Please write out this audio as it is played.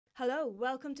Hello,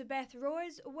 welcome to Beth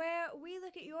Roars, where we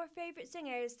look at your favourite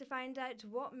singers to find out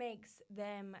what makes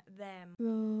them them.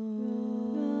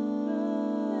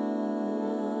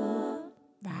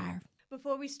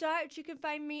 Before we start, you can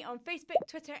find me on Facebook,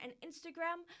 Twitter and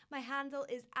Instagram. My handle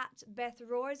is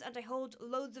 @BethRoars and I hold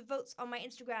loads of votes on my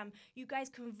Instagram. You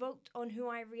guys can vote on who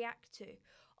I react to.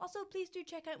 Also, please do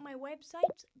check out my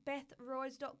website,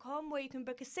 bethroars.com, where you can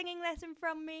book a singing lesson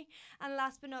from me. And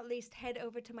last but not least, head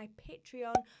over to my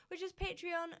Patreon, which is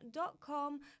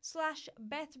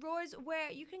patreon.com/BethRoars, where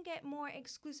you can get more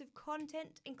exclusive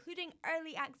content, including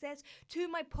early access to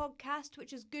my podcast,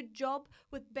 which is Good Job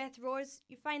with Beth Roars.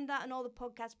 You find that in all the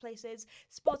podcast places,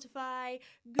 Spotify,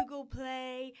 Google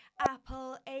Play,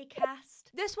 Apple,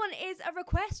 Acast. This one is a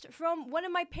request from one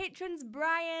of my patrons,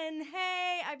 Brian.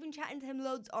 Hey, I've been chatting to him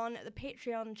loads on the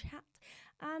Patreon chat,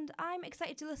 and I'm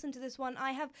excited to listen to this one.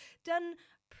 I have done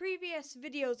previous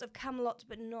videos of KAMELOT,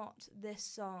 but not this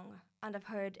song, and I've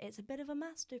heard it's a bit of a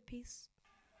masterpiece.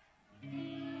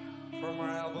 From our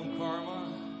album Karma,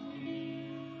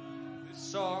 this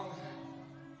song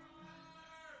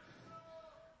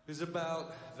is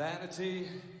about vanity,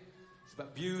 it's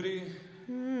about beauty,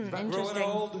 it's about growing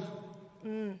old,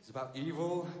 it's about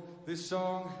evil. This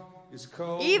song is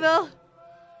called Evil.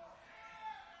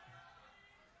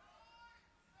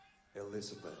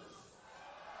 Elizabeth.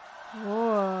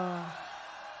 Whoa.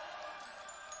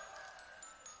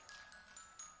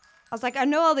 I was like, I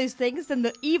know all these things, and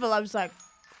the evil, I was like,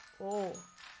 oh.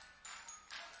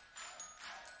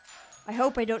 I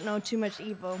hope I don't know too much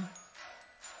evil.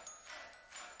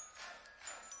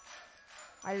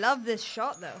 I love this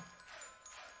shot, though.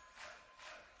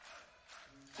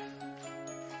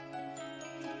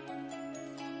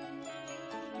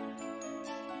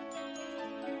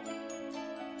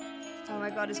 Oh my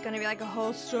god, it's going to be like a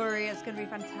whole story. It's going to be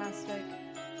fantastic.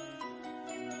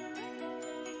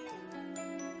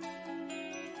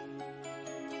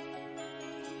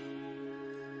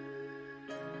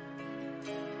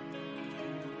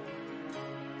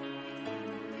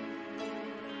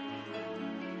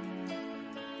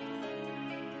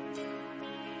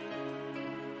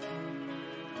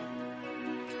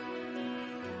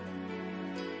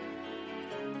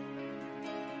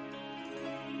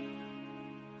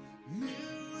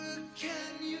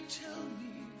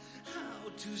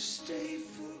 To stay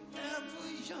forever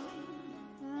young.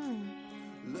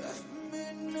 Let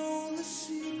me know the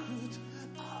secret.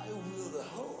 I will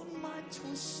hold my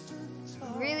twisted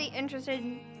tongue. Really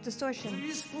interesting distortion.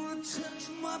 Please protect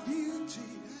my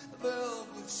beauty.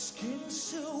 Velvet skin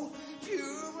so pure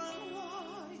and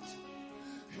white.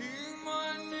 Hear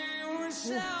my name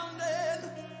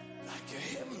resounding like a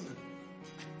hymn at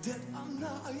dead of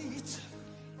night.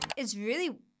 It's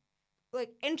really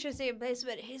interesting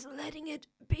placement. He's letting it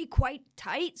be quite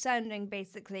tight sounding,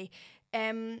 basically,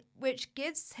 which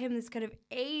gives him this kind of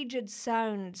aged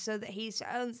sound, so that he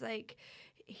sounds like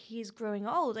he's growing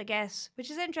old, I guess, which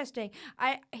is interesting.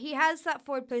 He has that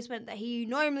forward placement that he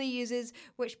normally uses,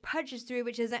 which punches through,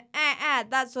 which is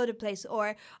that sort of place,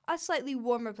 or a slightly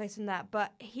warmer place than that.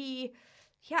 But really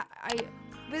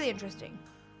interesting.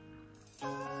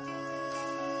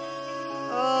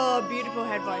 Oh, beautiful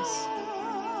head voice.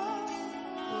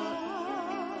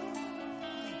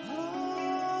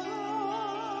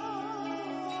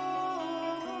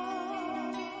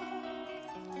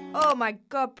 Oh my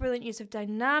god, brilliant use of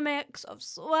dynamics, of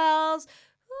swells.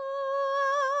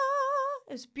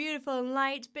 It's beautiful and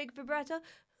light, big vibrato.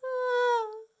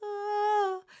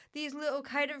 These little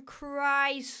kind of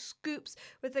cry scoops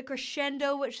with a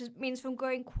crescendo, which means from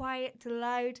going quiet to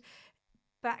loud,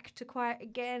 back to quiet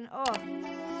again. Oh.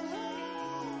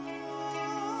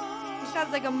 He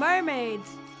sounds like a mermaid.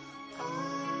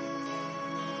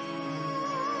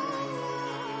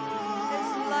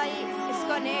 It's light, it's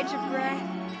got an edge of breath.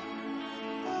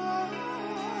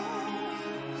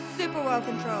 Super well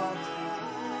controlled.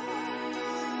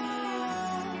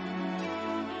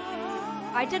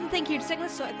 I didn't think you'd sing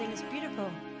this sort of thing. It's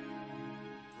beautiful.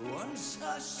 Once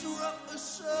I struck a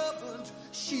serpent,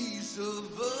 she's a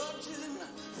virgin,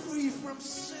 free from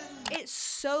sin. It's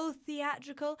so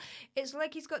theatrical. It's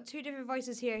like he's got two different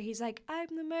voices here. He's like,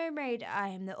 I'm the mermaid. I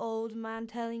am the old man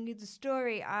telling you the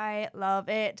story. I love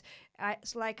it.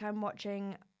 It's like I'm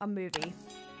watching a movie.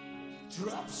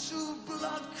 Drops of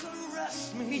blood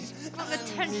caress me. He's got the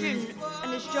tension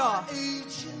in his jaw.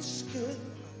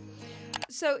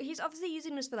 So he's obviously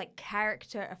using this for like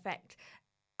character effect.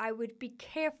 I would be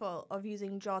careful of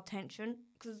using jaw tension,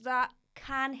 because that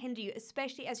can hinder you,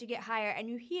 especially as you get higher, and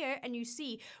you hear and you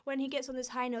see when he gets on those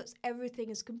high notes, everything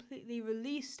is completely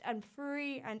released and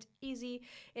free and easy.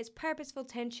 It's purposeful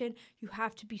tension. You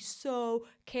have to be so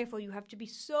careful. You have to be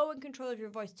so in control of your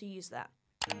voice to use that.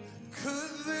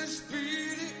 Could this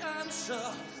be the answer?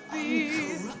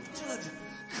 Uncorrupted,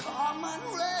 calm and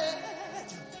red.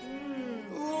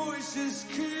 Voices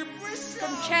keep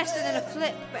From chest and then a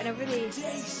flip, but in a really...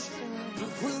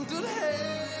 bewildered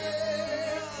head.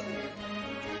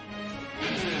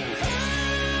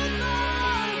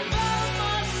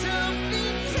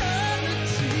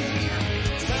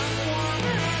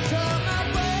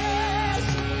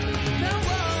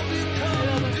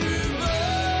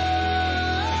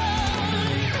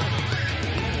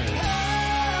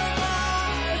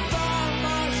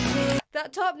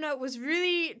 That top note was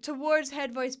really towards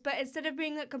head voice, but instead of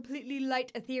being a completely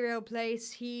light ethereal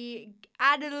place, he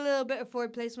added a little bit of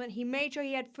forward placement. He made sure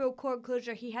he had full chord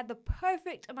closure. He had the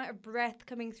perfect amount of breath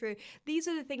coming through. These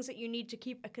are the things that you need to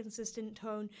keep a consistent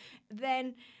tone.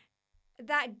 Then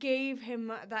that gave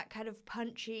him that kind of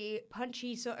punchy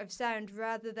sort of sound,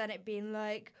 rather than it being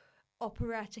like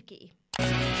operatic-y.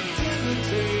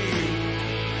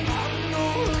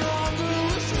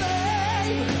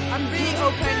 I'm really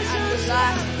open and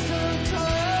relaxed.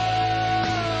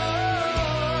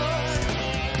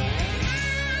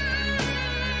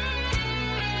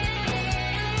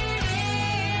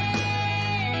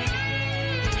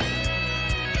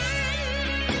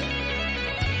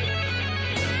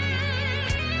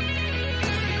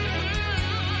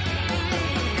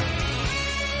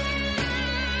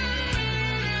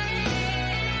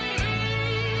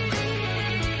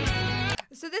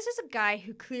 So this is a guy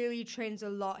who clearly trains a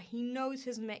lot. He knows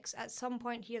his mix. At some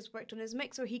point he has worked on his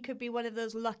mix, or he could be one of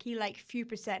those lucky like few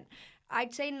percent.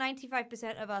 I'd say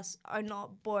 95% of us are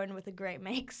not born with a great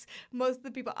mix. Most of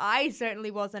the people, I certainly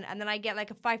wasn't. And then I get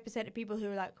like a 5% of people who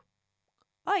are like,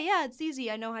 oh yeah, it's easy,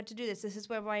 I know how to do this. This is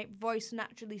where my voice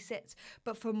naturally sits.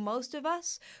 But for most of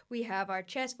us, we have our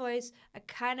chest voice, a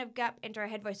kind of gap into our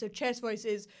head voice. So chest voice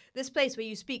is this place where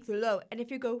you speak through low. And if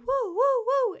you go woo, woo,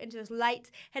 woo, into this light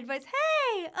head voice,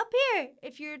 hey, up here.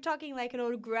 If you're talking like an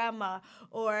old grandma,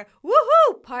 or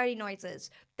woohoo, party noises,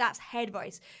 that's head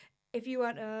voice. If you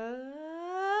want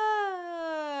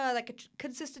like a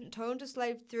consistent tone to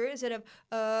slide through instead of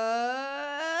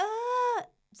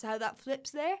so how that flips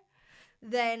there,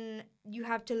 then you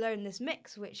have to learn this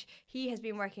mix, which he has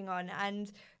been working on,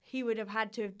 and he would have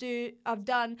had to have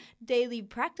done daily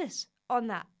practice on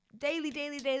that. Daily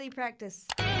practice.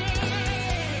 A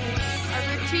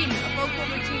routine, a vocal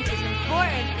routine is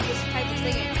important in this type of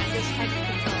singing and this type of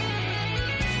control.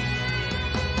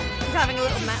 He's having a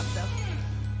little nap though.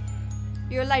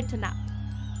 You're allowed to nap.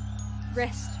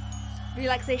 Rest.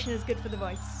 Relaxation is good for the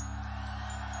voice.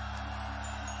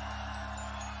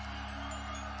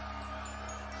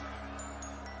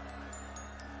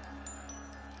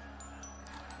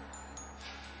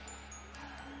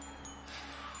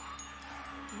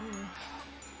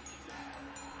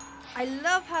 I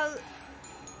love how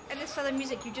in this style of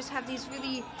music you just have these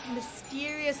really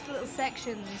mysterious little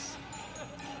sections.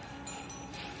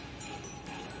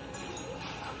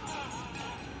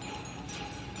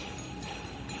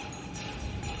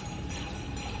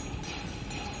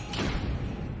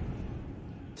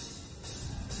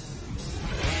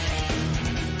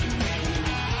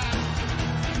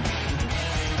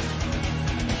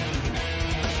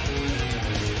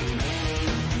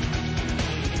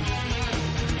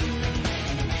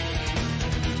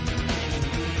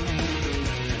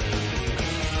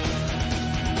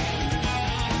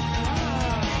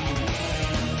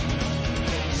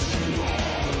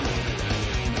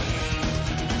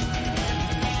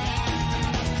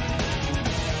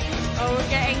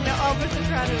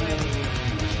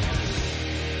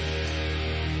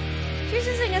 She's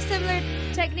using a similar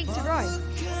technique to Roy.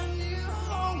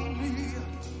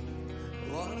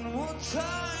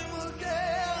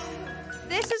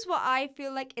 This is what I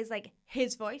feel like is like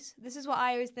his voice. This is what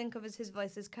I always think of as his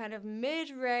voice. This kind of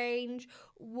mid-range,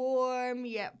 warm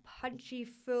yet punchy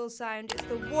full sound. It's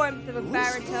the warmth of a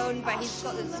baritone, but he's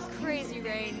got this crazy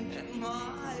range.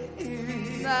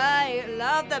 I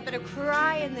love that bit of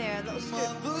cry in there. A little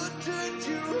strip.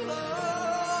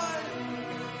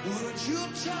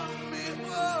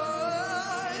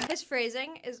 His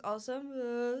phrasing is awesome.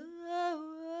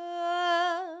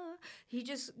 He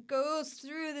just goes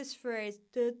through this phrase.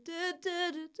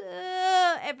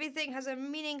 Everything has a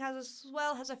meaning, has a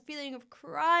swell, has a feeling of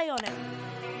cry on it.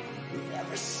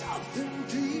 There is something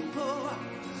deeper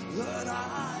that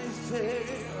I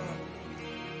feel.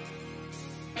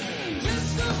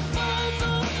 Just a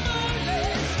moment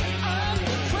of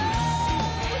the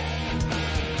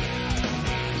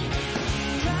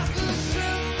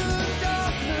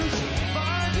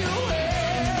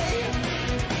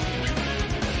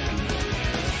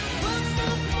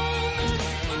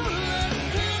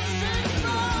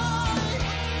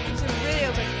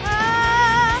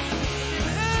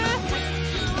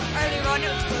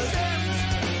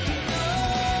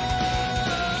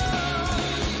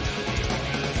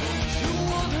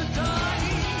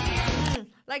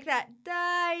like that.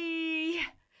 Die.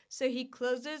 So he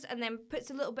closes and then puts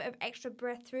a little bit of extra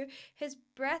breath through. His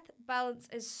breath balance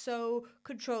is so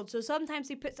controlled. So sometimes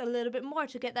he puts a little bit more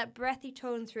to get that breathy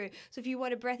tone through. So if you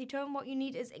want a breathy tone, what you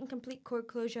need is incomplete chord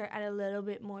closure and a little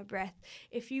bit more breath.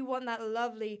 If you want that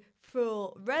lovely,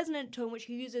 full, resonant tone, which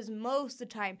he uses most of the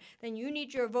time, then you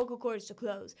need your vocal cords to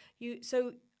close.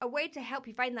 So a way to help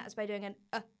you find that is by doing an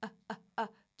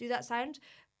do that sound.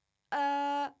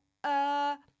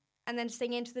 And then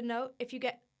sing into the note. If you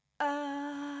get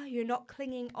you're not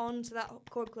clinging on to that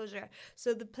chord closure.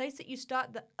 So the place that you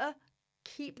start the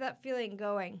keep that feeling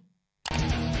going. I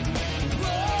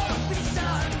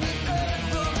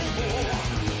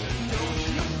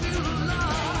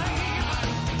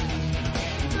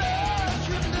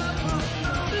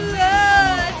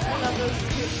love those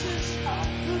scriptures.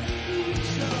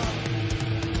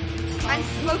 And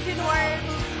spoken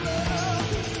words.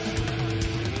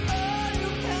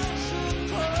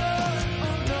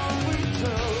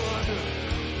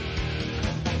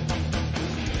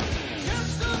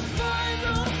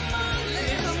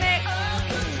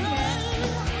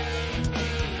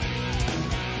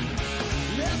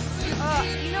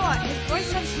 You know what? His voice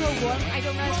sounds so warm. I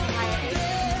don't realize how high it is.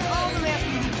 All the way up to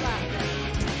the flat.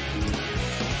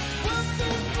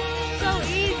 So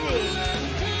easy.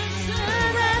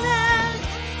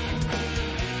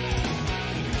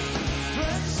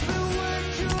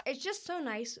 It's just so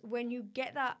nice when you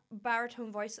get that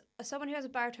baritone voice, someone who has a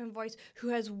baritone voice who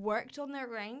has worked on their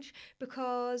range,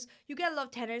 because you get a lot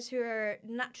of tenors who are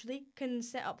naturally can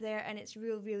sit up there and it's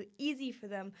really easy for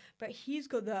them, but he's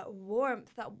got that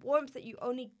warmth that you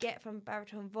only get from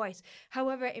baritone voice.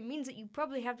 However, it means that you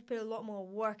probably have to put a lot more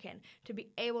work in to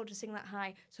be able to sing that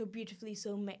high so beautifully,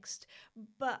 so mixed.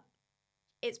 But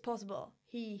it's possible.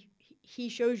 He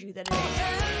shows you that it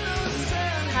is.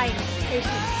 Kindness,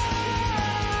 patience.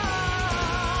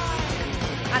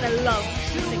 And I love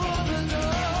singing.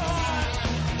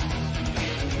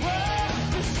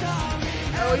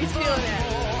 Oh, he's feeling it.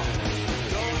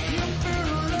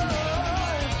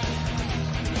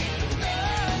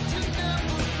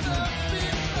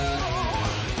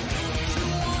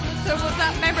 So was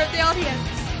that member of the audience?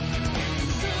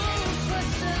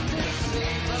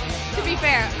 To be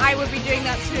fair, I would be doing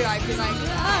that too. I'd be like,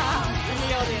 in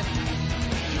the audience.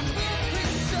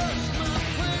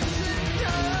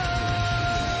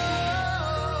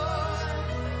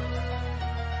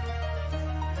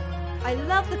 I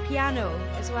love the piano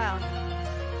as well.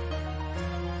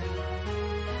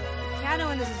 The piano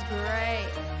in this is great.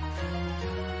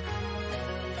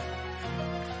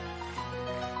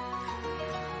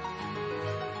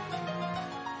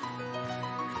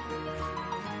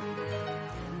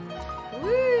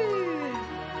 Woo!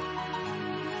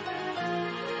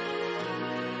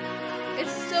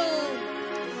 It's so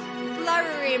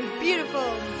flowery and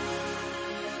beautiful.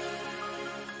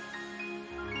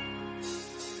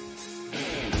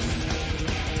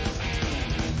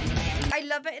 I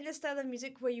love it in this style of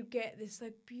music where you get this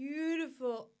like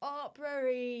beautiful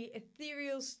opera-y,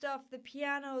 ethereal stuff, the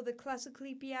piano, the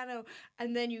classically piano,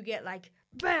 and then you get like,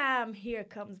 bam, here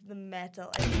comes the metal.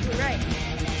 It's great.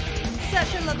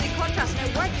 Such a lovely contrast, and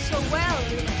it works so well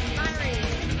with marrying.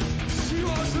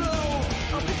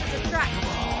 Opposites attract.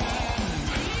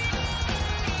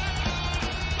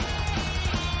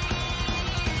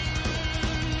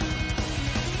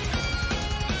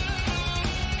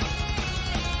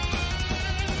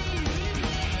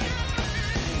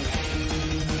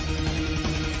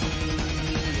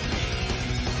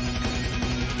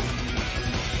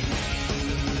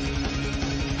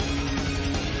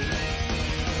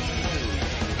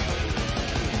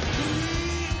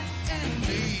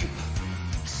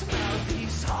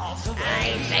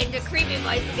 The creepy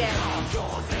voice again.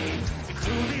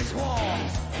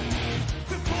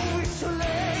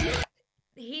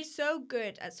 He's so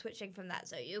good at switching from that,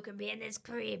 so you can be in this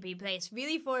creepy place,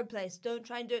 really forward place. Don't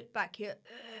try and do it back here.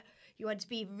 You want to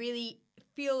be really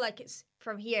feel like it's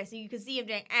from here, so you can see him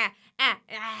doing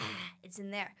it's in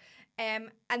there.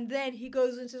 And then he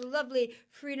goes into the lovely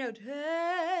free note,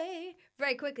 hey,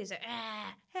 very quickly. So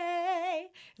hey,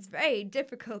 it's very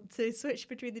difficult to switch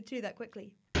between the two that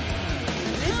quickly.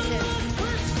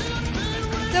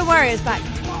 Don't worry, it's back.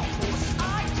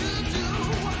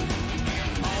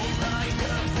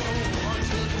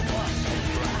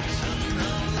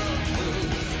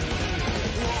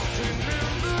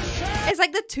 It's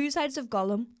like the two sides of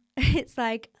Gollum. It's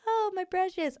like, oh, my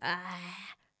precious. I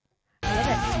love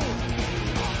it.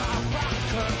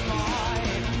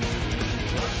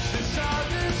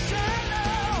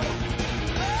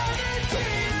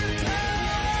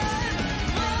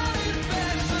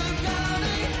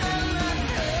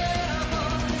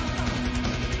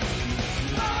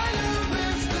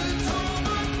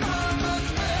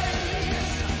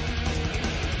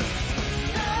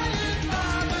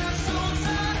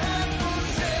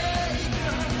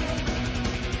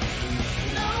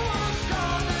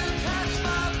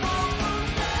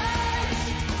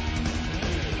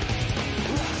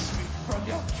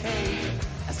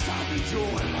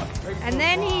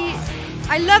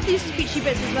 I love these speechy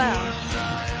bits as well.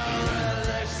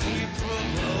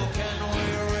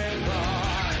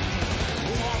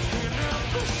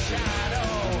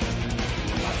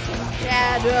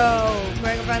 Shadow,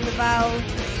 bring around the valve.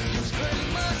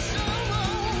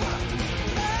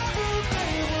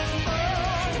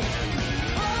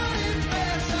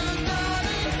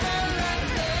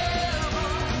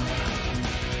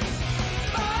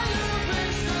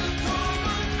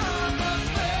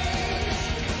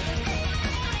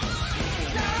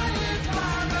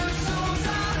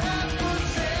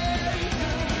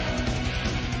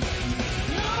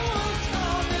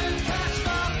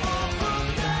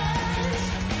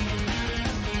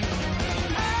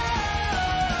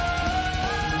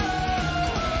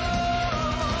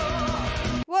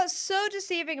 What's so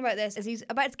deceiving about this is he's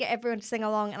about to get everyone to sing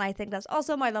along, and I think that's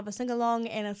awesome. I love a sing-along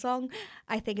in a song.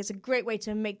 I think it's a great way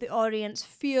to make the audience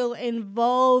feel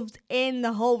involved in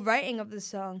the whole writing of the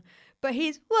song. But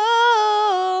he's,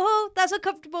 whoa, that's a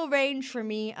comfortable range for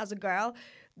me as a girl.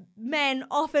 Men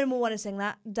often will want to sing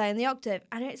that down the octave,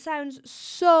 and it sounds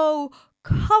so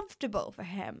comfortable for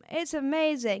him. It's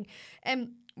amazing.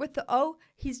 With the O,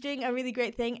 he's doing a really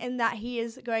great thing in that he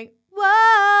is going,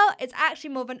 whoa, it's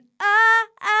actually more of an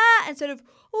instead of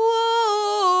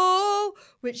whoa,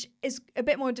 which is a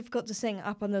bit more difficult to sing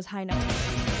up on those high notes.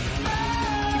 You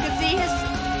can see his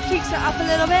cheeks are up a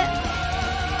little bit.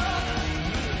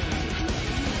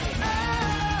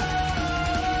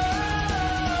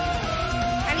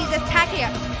 And he's attacking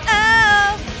it.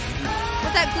 Oh!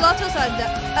 With that glottal sound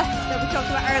that we talked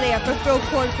about earlier for full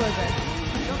chord closer.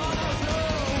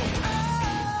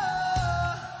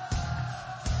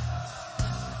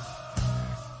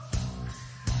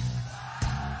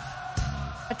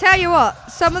 I tell you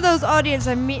what, some of those audience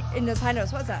are in those high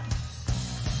notes. What's that?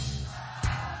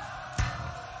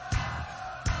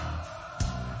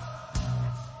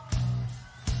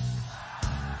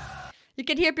 You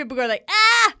can hear people go like,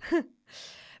 ah!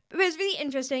 But it's really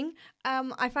interesting.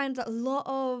 I find that a lot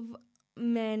of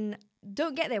men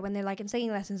don't get there when they're like in singing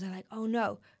lessons. They're like, oh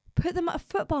no, put them at a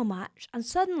football match, and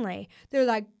suddenly they're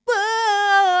like,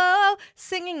 whoa,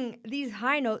 singing these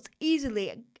high notes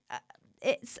easily.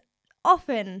 It's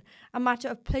often a matter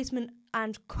of placement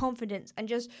and confidence and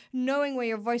just knowing where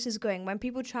your voice is going. When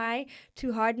people try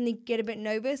too hard and they get a bit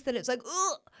nervous, that it's like,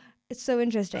 ugh! It's so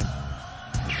interesting.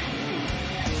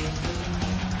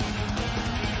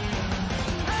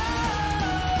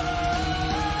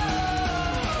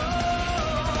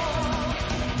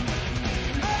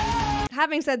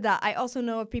 Having said that, I also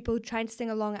know of people trying to sing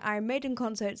along at Iron Maiden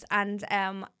concerts and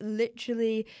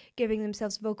literally giving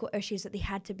themselves vocal issues that they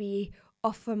had to be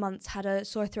off for months, had a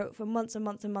sore throat for months and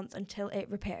months and months until it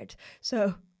repaired.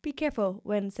 So be careful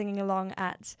when singing along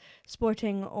at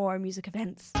sporting or music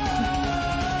events.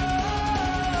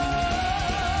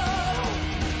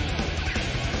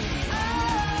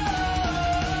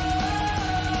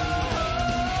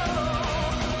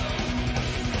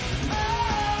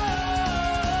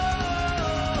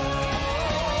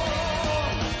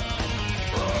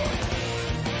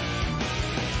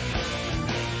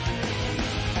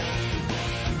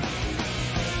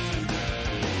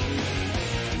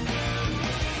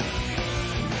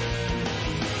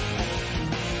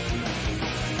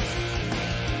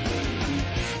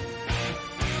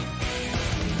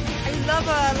 Love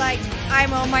a like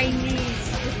I'm on my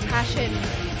knees with passion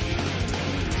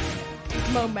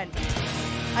moment.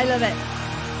 I love it.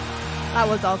 That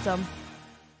was awesome.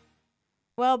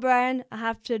 Well, Brian, I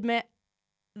have to admit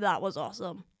that was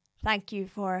awesome. Thank you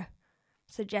for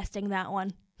suggesting that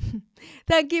one.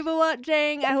 Thank you for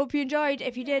watching. I hope you enjoyed.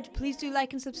 If you did, please do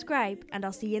like and subscribe, and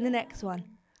I'll see you in the next one.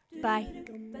 Bye.